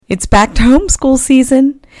It's back to homeschool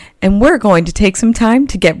season, and we're going to take some time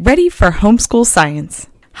to get ready for homeschool science.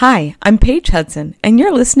 Hi, I'm Paige Hudson, and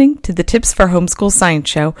you're listening to the Tips for Homeschool Science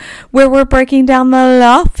Show, where we're breaking down the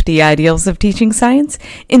lofty ideals of teaching science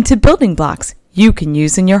into building blocks you can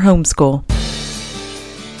use in your homeschool.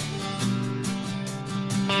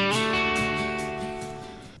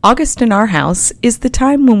 August in our house is the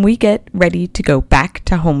time when we get ready to go back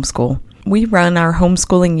to homeschool. We run our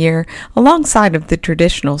homeschooling year alongside of the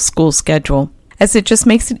traditional school schedule, as it just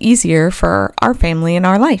makes it easier for our family and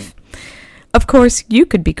our life. Of course, you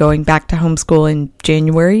could be going back to homeschool in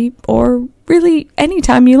January or really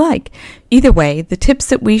anytime you like. Either way, the tips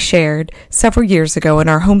that we shared several years ago in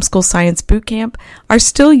our homeschool science bootcamp are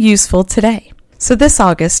still useful today. So this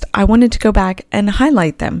August, I wanted to go back and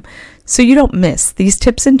highlight them so you don't miss these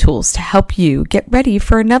tips and tools to help you get ready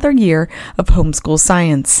for another year of homeschool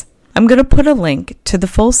science. I'm going to put a link to the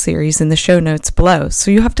full series in the show notes below, so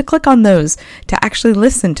you have to click on those to actually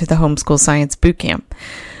listen to the Homeschool Science Bootcamp.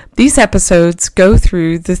 These episodes go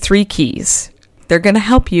through the 3 keys. They're going to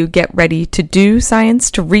help you get ready to do science,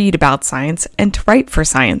 to read about science, and to write for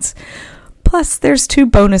science. Plus, there's 2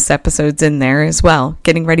 bonus episodes in there as well,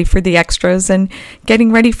 getting ready for the extras and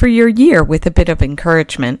getting ready for your year with a bit of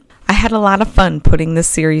encouragement. I had a lot of fun putting this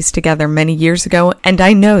series together many years ago, and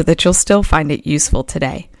I know that you'll still find it useful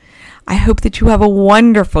today. I hope that you have a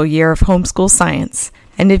wonderful year of homeschool science.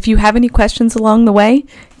 And if you have any questions along the way,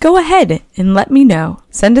 go ahead and let me know.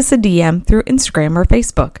 Send us a DM through Instagram or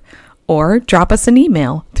Facebook, or drop us an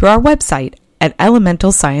email through our website at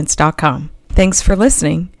elementalscience.com. Thanks for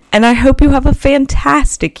listening, and I hope you have a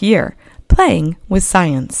fantastic year playing with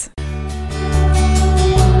science.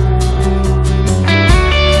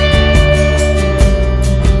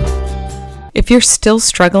 If you're still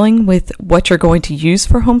struggling with what you're going to use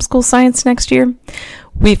for homeschool science next year,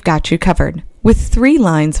 we've got you covered. With 3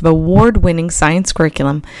 lines of award-winning science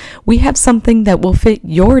curriculum, we have something that will fit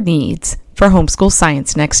your needs for homeschool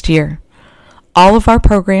science next year. All of our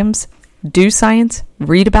programs do science,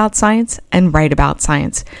 read about science, and write about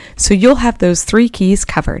science, so you'll have those 3 keys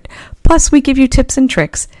covered. Plus, we give you tips and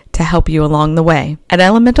tricks to help you along the way. At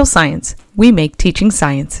Elemental Science, we make teaching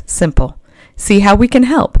science simple. See how we can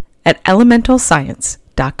help at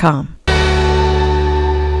elementalscience.com.